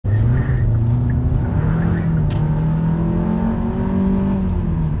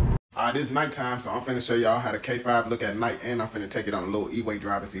Alright, it's nighttime, so I'm finna show y'all how the K5 look at night, and I'm finna take it on a little E-way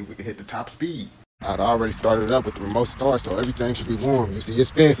drive and see if we can hit the top speed. I'd already started it up with the remote start, so everything should be warm. You see, it's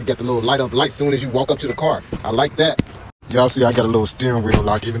fancy, got the little light up light soon as you walk up to the car. I like that. Y'all see I got a little steering wheel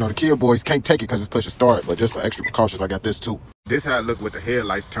lock, even though the kid boys can't take it because it's push to start, but just for extra precautions, I got this too. This how it look with the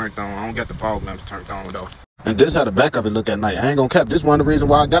headlights turned on. I don't got the fog lamps turned on though. And this how the back of it look at night. I ain't gonna cap, this one of the reasons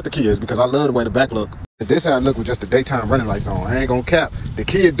why I got the Kia is because I love the way the back look. And this how it look with just the daytime running lights on. I ain't gonna cap, the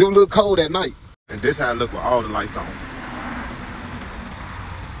Kia do look cold at night. And this how it look with all the lights on.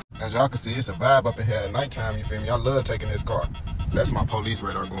 As y'all can see, it's a vibe up in here at nighttime, you feel me? I love taking this car. That's my police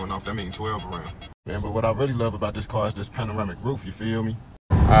radar going off, that means 12 around. Man, but what I really love about this car is this panoramic roof, you feel me?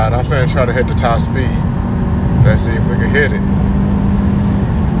 Alright, I'm finna try to hit the top speed. Let's see if we can hit it.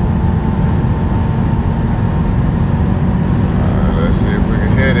 Alright, let's see if we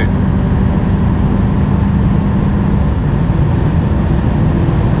can hit it.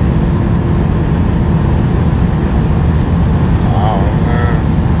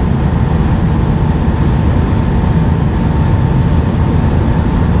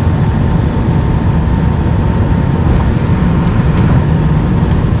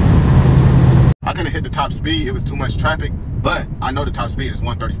 I couldn't hit the top speed, it was too much traffic, but I know the top speed is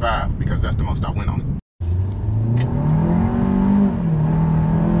 135 because that's the most I went on it.